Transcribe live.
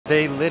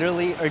They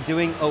literally are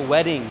doing a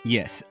wedding.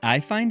 Yes, I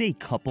find a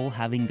couple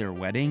having their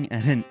wedding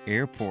at an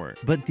airport.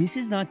 But this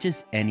is not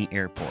just any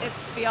airport.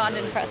 It's beyond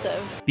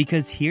impressive.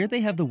 Because here they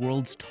have the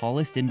world's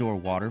tallest indoor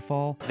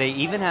waterfall. They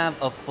even have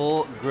a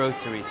full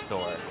grocery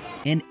store.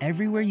 And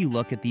everywhere you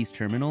look at these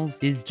terminals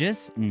is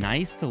just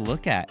nice to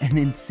look at and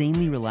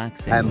insanely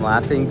relaxing. I'm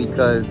laughing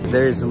because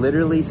there's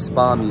literally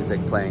spa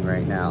music playing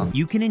right now.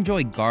 You can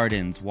enjoy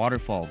gardens,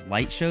 waterfalls,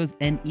 light shows,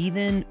 and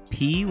even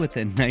pee with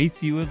a nice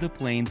view of the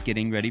planes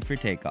getting ready for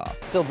takeoff.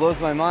 It still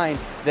blows my mind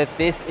that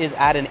this is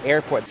at an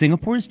airport.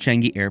 Singapore's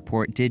Changi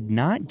Airport did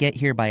not get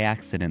here by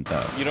accident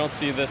though. You don't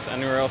see this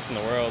anywhere else in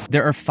the world.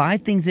 There are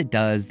 5 things it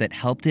does that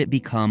helped it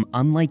become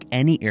unlike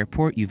any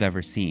airport you've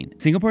ever seen.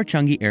 Singapore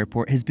Changi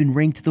Airport has been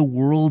ranked the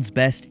world's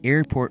best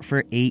airport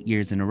for 8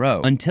 years in a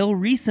row, until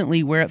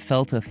recently where it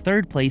fell to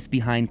 3rd place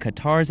behind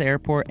Qatar's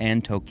airport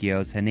and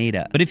Tokyo's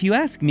Haneda. But if you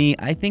ask me,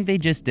 I think they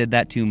just did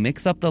that to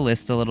mix up the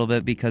list a little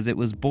bit because it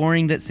was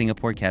boring that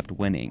Singapore kept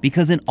winning.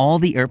 Because in all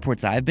the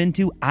airports I've been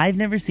to, I've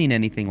never seen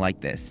anything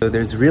like this. So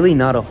there's really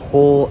not a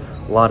whole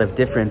lot of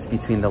difference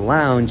between the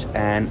lounge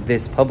and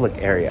this public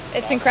area.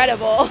 It's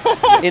incredible.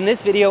 In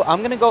this video,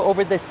 I'm gonna go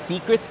over the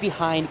secrets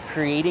behind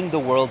creating the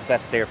world's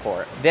best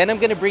airport. Then I'm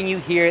gonna bring you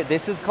here.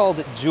 This is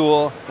called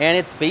Jewel, and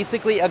it's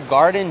basically a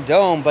garden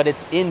dome, but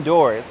it's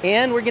indoors.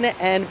 And we're gonna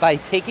end by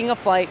taking a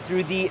flight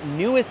through the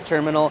newest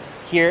terminal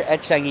here at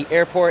Changi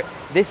Airport.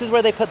 This is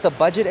where they put the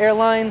budget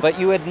airline, but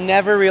you would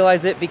never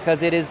realize it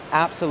because it is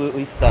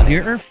absolutely stunning.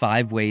 Here are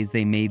 5 ways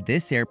they made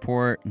this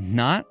airport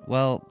not,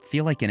 well,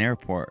 feel like an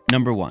airport.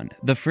 Number 1,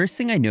 the first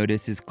thing I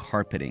notice is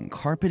carpeting.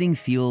 Carpeting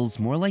feels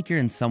more like you're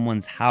in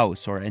someone's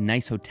house or a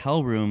nice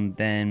hotel room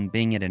than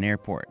being at an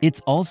airport.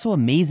 It's also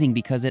amazing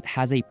because it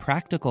has a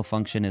practical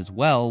function as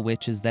well,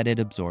 which is that it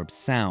absorbs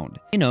sound.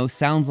 You know,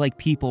 sounds like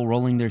people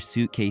rolling their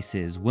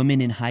suitcases,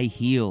 women in high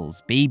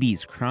heels,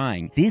 babies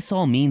crying. This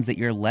all means that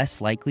you're less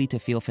likely to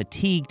feel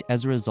fatigued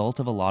as a result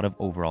of a lot of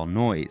overall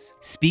noise.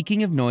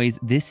 Speaking of noise,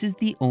 this is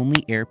the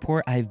only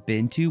airport I've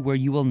been to where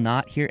you will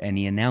not hear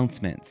any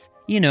announcements.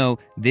 You know,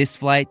 this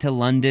flight to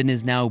London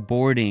is now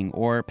boarding,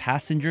 or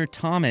passenger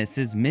Thomas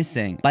is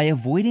missing. By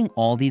avoiding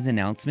all these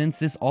announcements,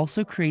 this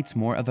also creates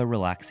more of a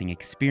relaxing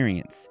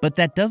experience. But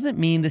that doesn't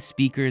mean the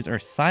speakers are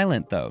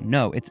silent though.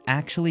 No, it's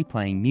actually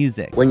playing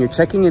music. When you're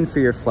checking in for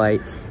your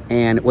flight,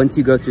 and once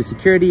you go through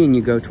security and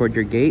you go toward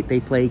your gate, they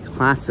play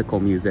classical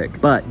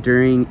music. But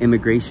during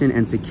immigration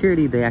and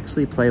security, they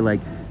actually play like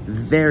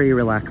very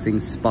relaxing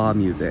spa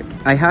music.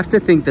 I have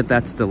to think that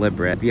that's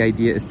deliberate. The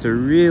idea is to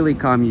really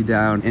calm you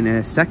down in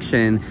a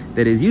section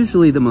that is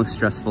usually the most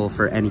stressful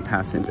for any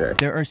passenger.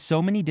 There are so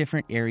many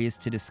different areas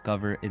to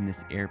discover in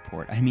this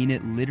airport. I mean,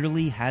 it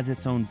literally has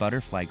its own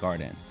butterfly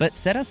garden. But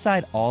set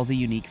aside all the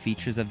unique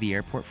features of the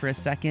airport for a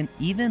second,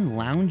 even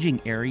lounging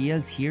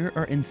areas here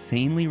are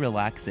insanely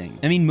relaxing.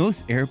 I mean,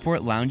 most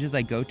airport lounges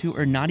I go to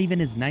are not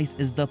even as nice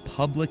as the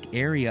public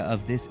area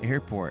of this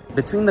airport.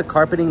 Between the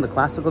carpeting, the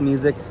classical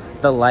music,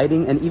 the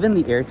lighting, and even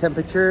the air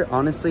temperature,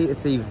 honestly,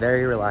 it's a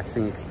very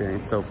relaxing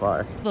experience so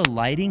far. The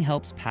lighting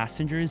helps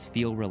passengers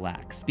feel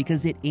relaxed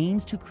because it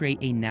aims to create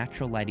a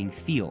natural lighting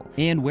feel.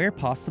 And where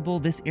possible,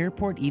 this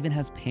airport even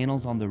has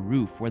panels on the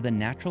roof where the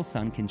natural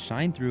sun can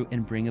shine through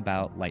and bring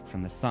about light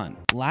from the sun.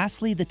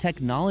 Lastly, the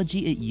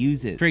technology it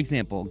uses. For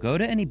example, go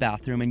to any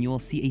bathroom and you will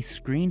see a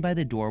screen by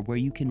the door where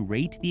you can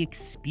rate the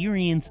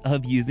experience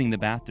of using the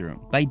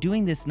bathroom. By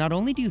doing this, not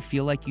only do you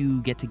feel like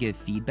you get to give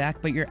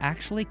feedback, but you're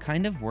actually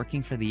kind of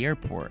working for the airport.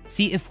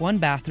 See, if one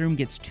bathroom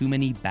gets too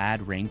many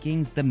bad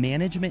rankings, the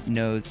management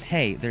knows,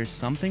 hey, there's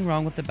something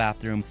wrong with the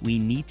bathroom, we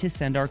need to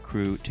send our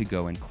crew to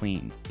go and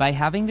clean. By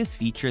having this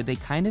feature, they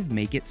kind of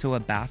make it so a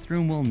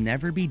bathroom will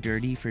never be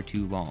dirty for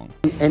too long.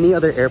 In any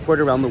other airport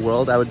around the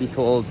world, I would be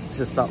told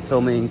to stop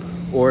filming,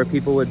 or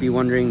people would be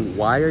wondering,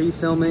 why are you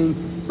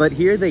filming? But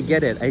here they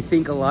get it. I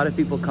think a lot of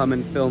people come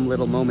and film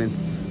little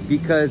moments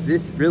because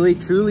this really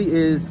truly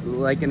is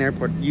like an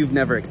airport you've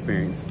never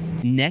experienced.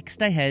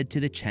 Next, I head to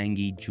the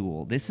Changi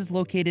Jewel. This is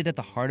located at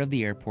the heart of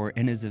the airport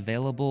and is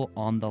available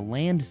on the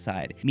land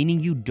side, meaning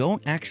you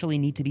don't actually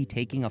need to be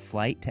taking a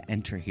flight to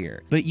enter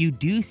here. But you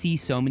do see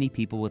so many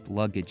people with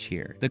luggage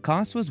here. The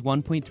cost was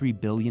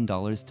 $1.3 billion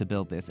to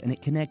build this, and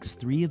it connects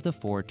 3 of the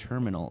 4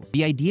 terminals.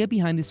 The idea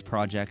behind this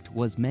project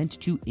was meant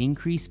to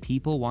increase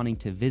people wanting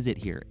to visit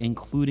here,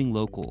 including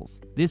locals.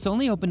 This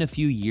only opened a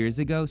few years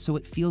ago, so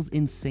it feels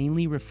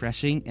insanely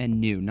refreshing and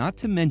new. Not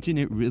to mention,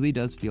 it really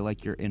does feel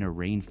like you're in a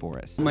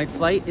rainforest. My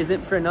flight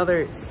isn't for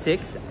another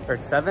 6 or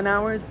 7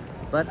 hours,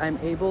 but I'm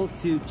able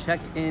to check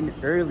in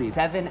early.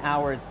 7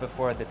 hours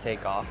before the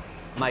takeoff.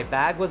 My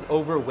bag was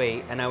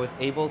overweight and I was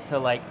able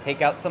to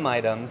take out some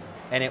items,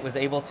 and it was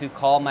able to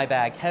call my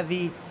bag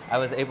heavy. I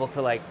was able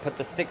to put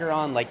the sticker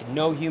on,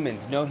 no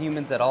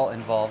humans at all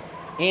involved.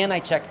 And I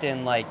checked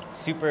in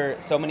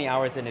so many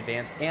hours in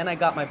advance, and I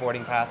got my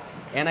boarding pass,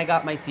 and I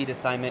got my seat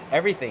assignment,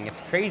 everything.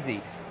 It's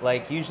crazy.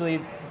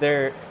 Usually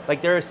there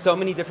are so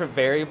many different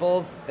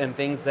variables and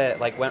things that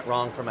went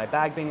wrong, from my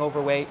bag being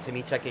overweight to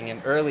me checking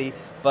in early,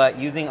 but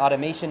using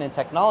automation and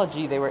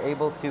technology, they were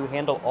able to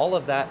handle all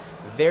of that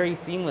very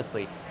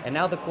seamlessly. And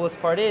now the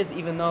coolest part is,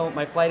 even though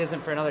my flight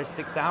isn't for another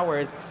 6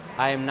 hours,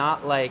 I am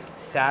not like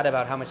sad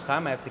about how much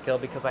time I have to kill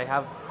because I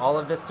have all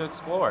of this to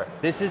explore.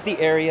 This is the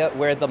area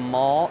where the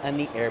mall and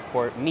the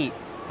airport meet.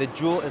 The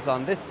Jewel is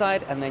on this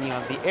side, and then you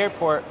have the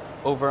airport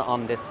over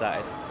on this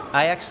side.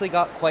 I actually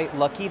got quite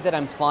lucky that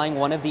I'm flying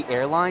one of the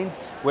airlines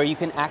where you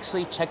can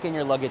actually check in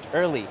your luggage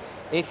early.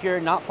 If you're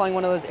not flying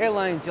one of those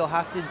airlines, you'll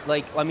have to,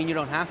 like, I mean, you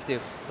don't have to,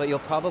 but you'll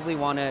probably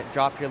want to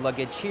drop your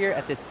luggage here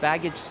at this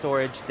baggage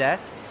storage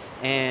desk,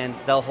 and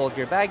they'll hold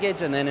your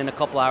baggage, and then in a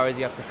couple hours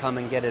you have to come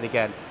and get it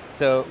again.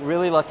 So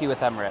really lucky with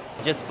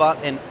Emirates. Just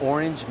bought an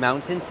orange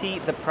mountain tea.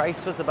 The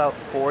price was about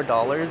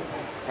 $4,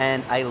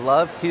 and I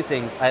love two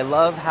things. I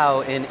love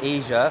how in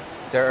Asia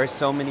there are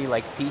so many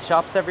like tea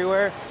shops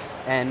everywhere,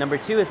 and number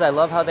two is I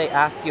love how they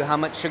ask you how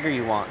much sugar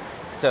you want.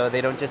 So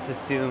they don't just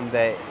assume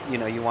that, you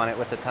know, you want it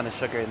with a ton of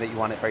sugar and that you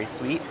want it very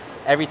sweet.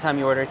 Every time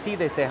you order tea,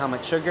 they say how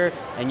much sugar,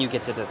 and you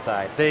get to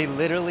decide. They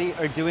literally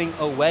are doing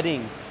a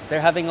wedding.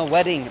 They're having a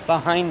wedding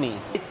behind me.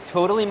 It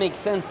totally makes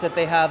sense that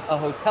they have a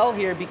hotel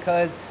here,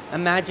 because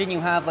imagine you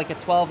have like a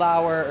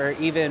 12-hour or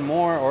even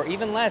more or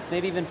even less,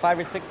 maybe even 5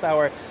 or 6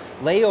 hour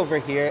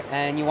layover here,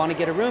 and you want to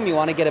get a room, you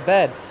want to get a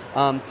bed.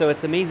 So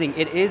it's amazing.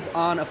 It is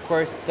on, of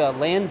course, the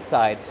land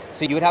side.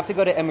 So you would have to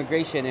go to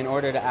immigration in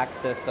order to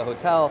access the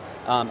hotel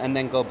and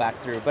then go back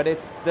through. But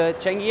it's the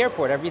Changi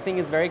airport. Everything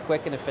is very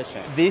quick and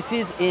efficient. This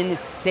is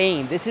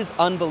insane. This is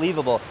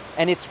unbelievable.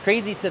 And it's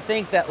crazy to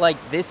think that like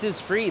this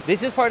is free.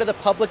 This is part of the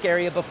public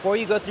area before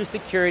you go through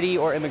security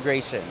or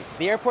immigration.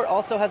 The airport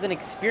also has an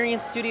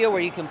experience studio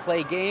where you can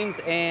play games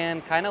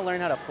and kind of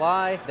learn how to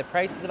fly. The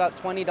price is about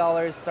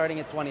 $20, starting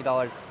at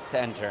 $20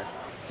 to enter.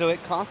 So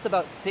it costs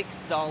about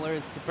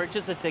 $6 to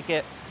purchase a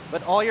ticket,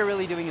 but all you're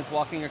really doing is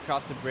walking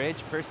across the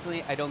bridge.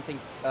 Personally, I don't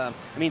think, I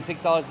mean,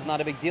 $6 is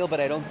not a big deal,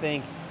 but I don't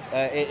think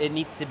it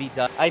needs to be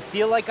done. I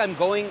feel like I'm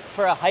going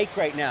for a hike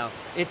right now.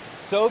 It's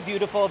so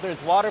beautiful.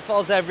 There's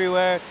waterfalls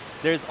everywhere.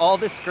 There's all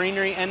this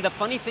greenery. And the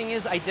funny thing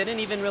is, I didn't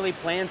even really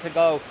plan to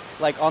go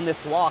like on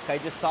this walk. I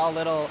just saw a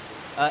little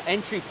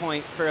entry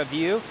point for a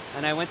view,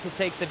 and I went to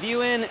take the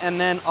view in, and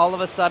then all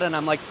of a sudden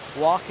I'm like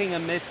walking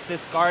amidst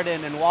this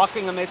garden and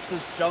walking amidst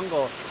this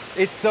jungle.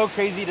 It's so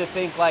crazy to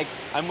think like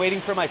I'm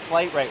waiting for my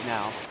flight right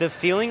now. The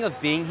feeling of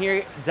being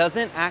here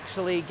doesn't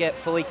actually get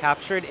fully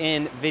captured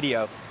in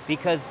video,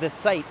 because the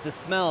sight, the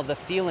smell, the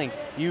feeling,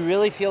 you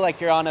really feel like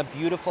you're on a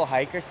beautiful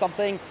hike or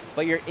something,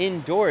 but you're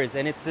indoors,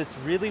 and it's this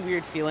really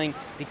weird feeling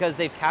because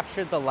they've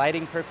captured the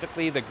lighting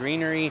perfectly, the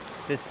greenery,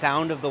 the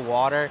sound of the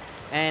water.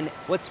 And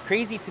what's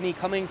crazy to me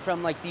coming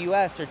from like the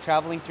US or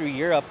traveling through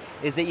Europe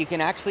is that you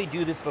can actually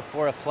do this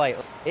before a flight.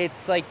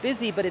 It's like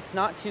busy, but it's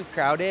not too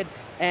crowded.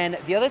 And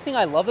the other thing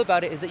I love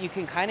about it is that you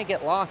can kind of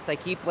get lost. I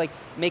keep like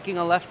making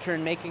a left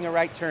turn, making a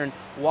right turn,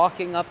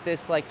 walking up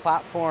this like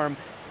platform.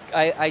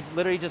 I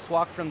literally just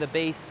walked from the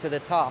base to the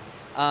top.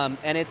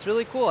 And it's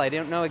really cool. I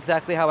don't know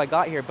exactly how I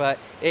got here, but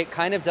it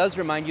kind of does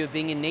remind you of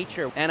being in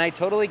nature. And I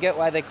totally get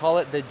why they call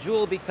it the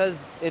Jewel, because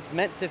it's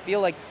meant to feel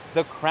like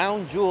the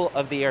crown jewel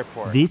of the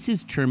airport. This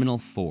is Terminal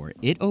 4.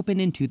 It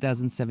opened in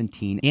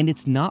 2017, and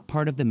it's not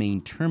part of the main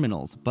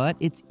terminals, but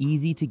it's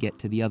easy to get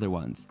to the other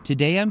ones.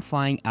 Today I'm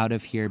flying out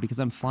of here because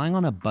I'm flying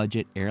on a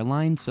budget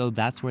airline, so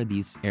that's where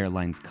these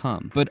airlines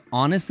come. But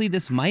honestly,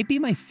 this might be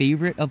my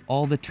favorite of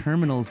all the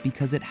terminals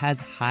because it has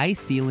high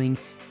ceiling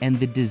and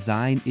the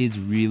design is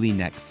really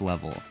next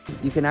level.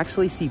 You can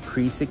actually see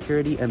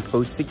pre-security and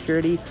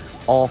post-security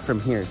all from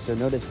here. So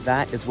notice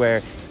that is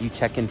where you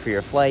check in for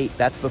your flight.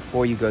 That's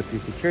before you go through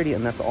security,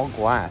 and that's all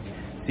glass.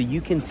 So you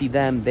can see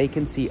them, they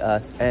can see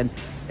us, and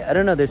I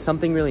don't know, there's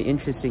something really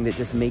interesting that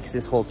just makes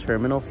this whole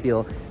terminal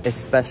feel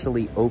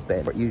especially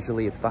open.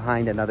 Usually it's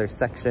behind another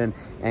section,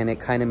 and it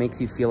kind of makes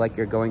you feel like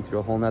you're going through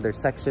a whole nother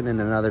section in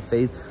another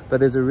phase. But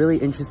there's a really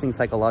interesting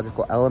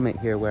psychological element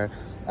here where,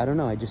 I don't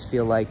know, I just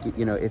feel like,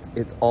 you know,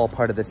 it's all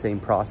part of the same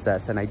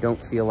process, and I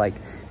don't feel like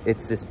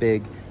it's this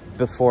big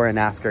before and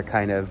after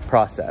kind of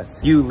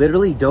process. You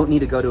literally don't need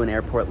to go to an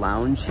airport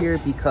lounge here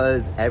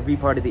because every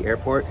part of the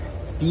airport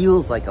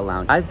feels like a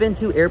lounge. I've been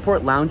to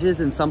airport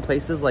lounges in some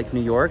places like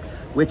New York,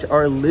 which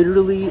are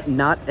literally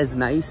not as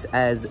nice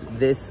as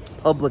this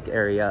public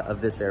area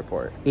of this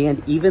airport.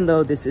 And even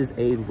though this is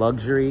a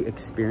luxury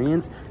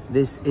experience,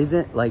 this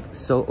isn't like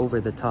so over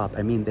the top.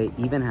 I mean, they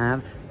even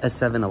have a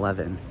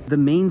 7-Eleven. The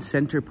main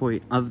center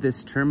point of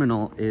this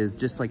terminal is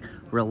just like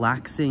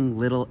relaxing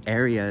little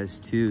areas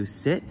to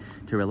sit,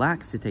 to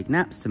relax, to take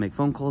naps, to make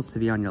phone calls, to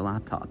be on your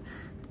laptop.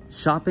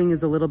 Shopping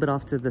is a little bit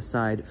off to the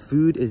side.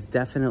 Food is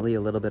definitely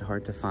a little bit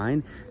hard to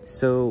find.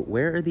 So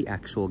where are the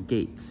actual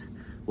gates?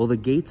 Well, the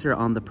gates are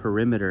on the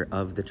perimeter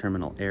of the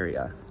terminal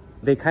area.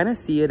 They kind of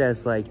see it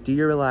as like, do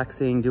your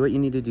relaxing, do what you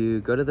need to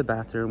do, go to the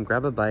bathroom,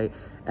 grab a bite,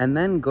 and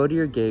then go to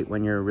your gate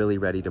when you're really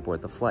ready to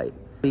board the flight.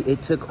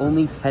 It took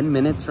only 10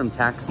 minutes from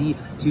taxi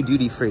to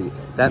duty free.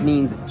 That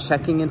means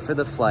checking in for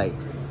the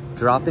flight,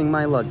 dropping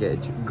my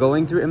luggage,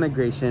 going through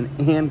immigration,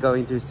 and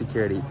going through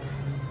security.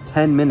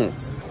 10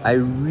 minutes. I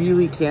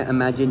really can't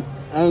imagine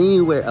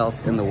anywhere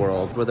else in the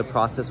world where the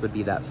process would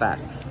be that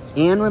fast.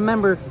 And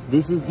remember,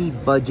 this is the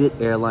budget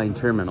airline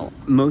terminal.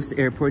 Most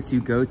airports you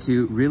go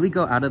to really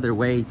go out of their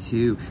way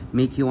to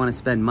make you want to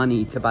spend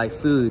money to buy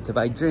food, to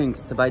buy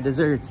drinks, to buy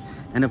desserts,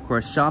 and of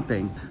course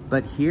shopping.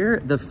 But here,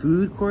 the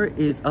food court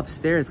is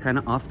upstairs, kind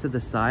of off to the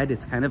side.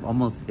 It's kind of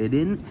almost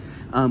hidden,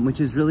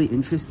 which is really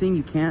interesting.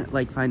 You can't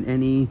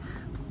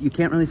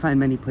really find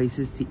many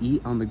places to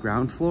eat on the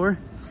ground floor.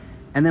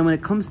 And then when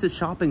it comes to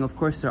shopping, of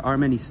course, there are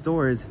many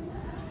stores,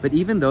 but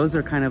even those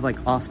are kind of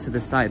like off to the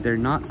side. They're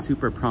not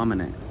super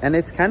prominent. And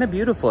it's kind of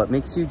beautiful. It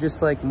makes you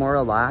just like more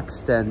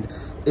relaxed, and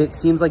it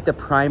seems like the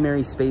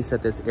primary space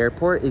at this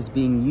airport is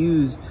being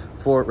used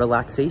for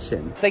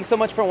relaxation. Thanks so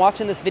much for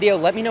watching this video.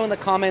 Let me know in the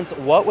comments,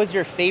 what was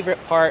your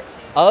favorite part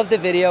of the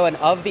video and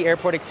of the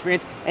airport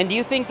experience? And do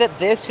you think that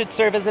this should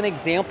serve as an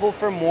example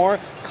for more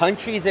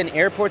countries and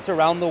airports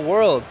around the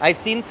world? I've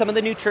seen some of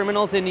the new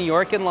terminals in New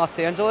York and Los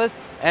Angeles,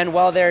 and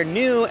while they're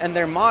new and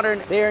they're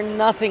modern, they are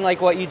nothing like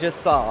what you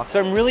just saw.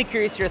 So I'm really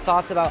curious your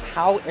thoughts about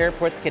how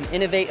airports can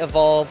innovate,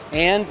 evolve,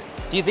 and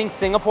do you think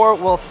Singapore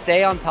will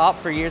stay on top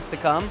for years to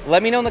come?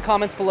 Let me know in the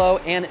comments below,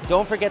 and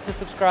don't forget to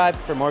subscribe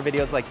for more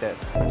videos like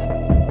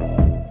this.